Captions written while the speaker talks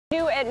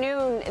At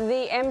noon,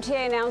 the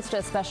MTA announced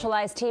a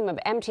specialized team of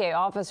MTA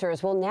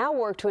officers will now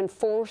work to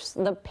enforce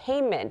the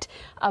payment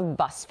of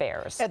bus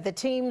fares. The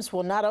teams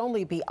will not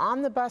only be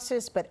on the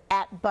buses, but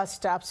at bus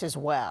stops as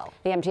well.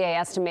 The MTA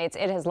estimates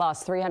it has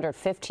lost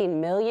 $315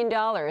 million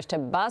to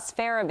bus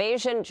fare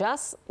evasion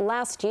just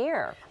last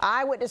year.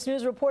 Eyewitness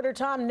News reporter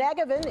Tom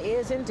Negovan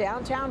is in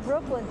downtown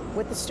Brooklyn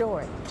with the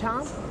story.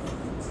 Tom?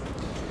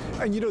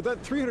 And you know,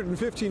 that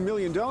 $315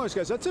 million, guys,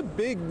 that's a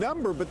big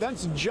number, but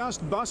that's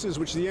just buses,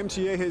 which the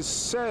MTA has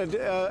said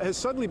has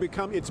suddenly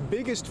become its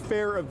biggest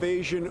fare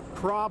evasion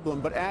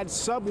problem. But add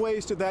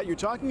subways to that, you're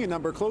talking a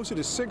number closer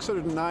to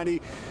 690,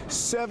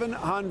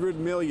 700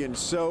 million.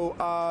 So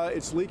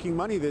it's leaking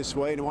money this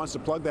way, and it wants to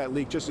plug that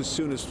leak just as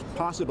soon as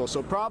possible.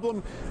 So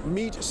problem,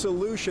 meet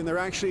solution. They're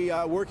actually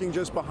working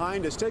just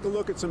behind us. Take a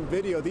look at some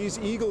video. These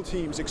Eagle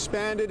teams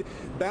expanded,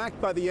 backed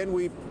by the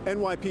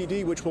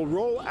NYPD, which will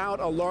roll out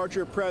a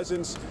larger presence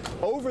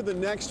over the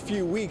next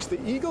few weeks.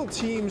 The Eagle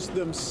teams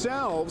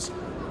themselves,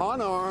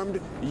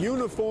 unarmed,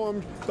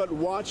 uniformed, but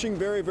watching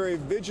very, very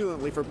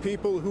vigilantly for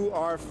people who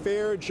are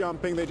fare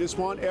jumping. They just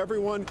want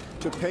everyone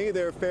to pay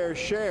their fair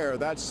share.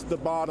 That's the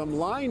bottom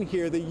line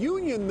here. The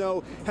union,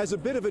 though, has a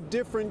bit of a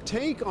different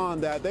take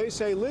on that. They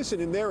say, listen,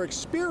 in their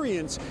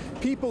experience,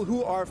 people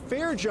who are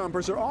fare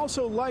jumpers are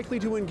also likely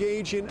to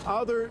engage in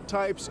other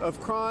types of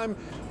crime,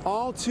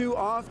 all too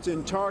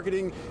often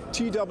targeting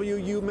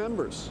TWU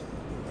members.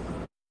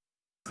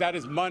 That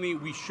is money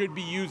we should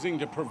be using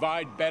to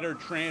provide better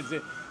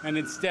transit, and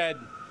instead,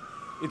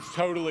 it's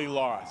totally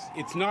lost.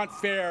 It's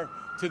not fair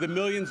to the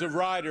millions of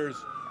riders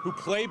who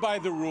play by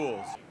the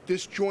rules.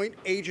 This joint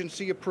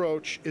agency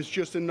approach is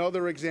just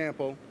another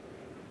example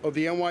of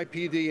the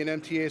NYPD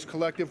and MTA's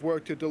collective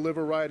work to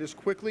deliver riders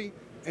quickly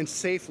and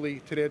safely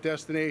to their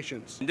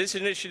destinations. This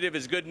initiative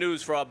is good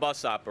news for our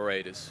bus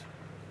operators.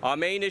 Our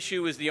main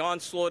issue is the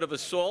onslaught of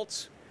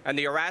assaults and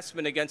the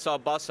harassment against our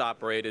bus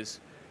operators.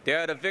 They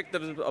are the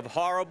victims of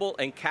horrible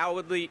and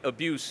cowardly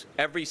abuse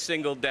every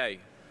single day.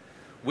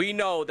 We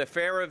know that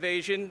fare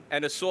evasion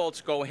and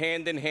assaults go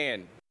hand in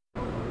hand.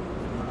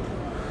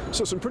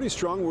 So some pretty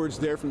strong words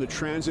there from the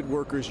Transit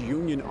Workers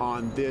Union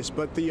on this,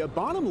 but the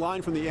bottom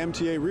line from the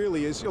MTA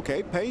really is,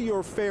 okay, pay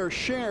your fair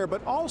share,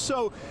 but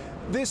also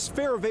this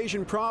fare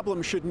evasion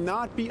problem should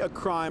not be a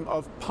crime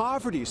of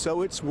poverty.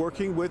 So it's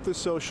working with the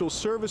Social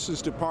Services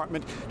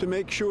Department to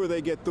make sure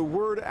they get the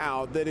word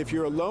out that if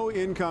you're a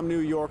low-income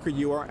New Yorker,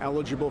 you are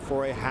eligible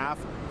for a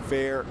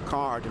half-fare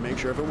card to make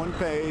sure everyone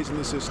pays and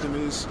the system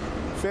is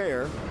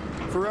fair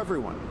for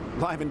everyone.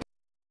 Live in